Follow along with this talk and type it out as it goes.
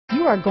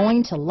you are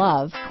going to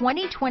love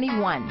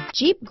 2021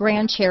 Jeep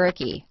Grand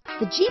Cherokee.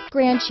 The Jeep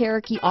Grand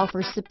Cherokee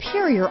offers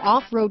superior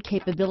off-road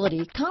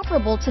capability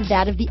comparable to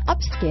that of the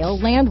upscale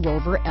Land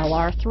Rover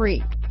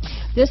LR3.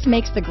 This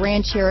makes the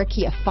Grand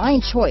Cherokee a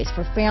fine choice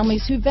for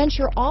families who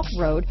venture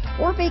off-road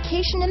or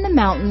vacation in the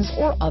mountains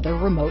or other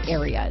remote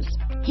areas.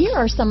 Here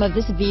are some of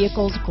this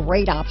vehicle's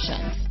great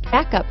options: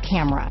 backup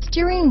camera,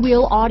 steering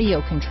wheel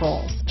audio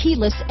controls,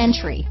 keyless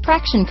entry,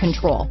 traction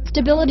control,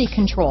 stability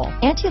control,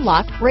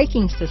 anti-lock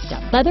braking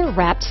system,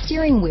 leather-wrapped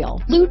steering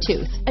wheel,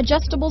 Bluetooth,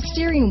 adjustable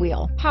steering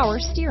wheel, power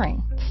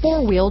steering,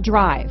 four-wheel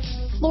drive,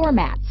 floor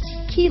mats,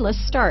 keyless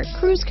start,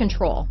 cruise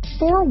control,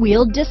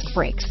 four-wheel disc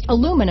brakes,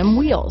 aluminum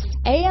wheels,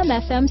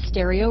 AM/FM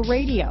stereo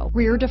radio,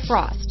 rear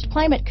defrost,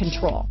 climate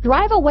control.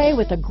 Drive away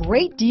with a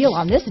great deal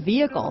on this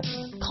vehicle.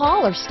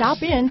 Call or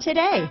stop in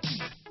today.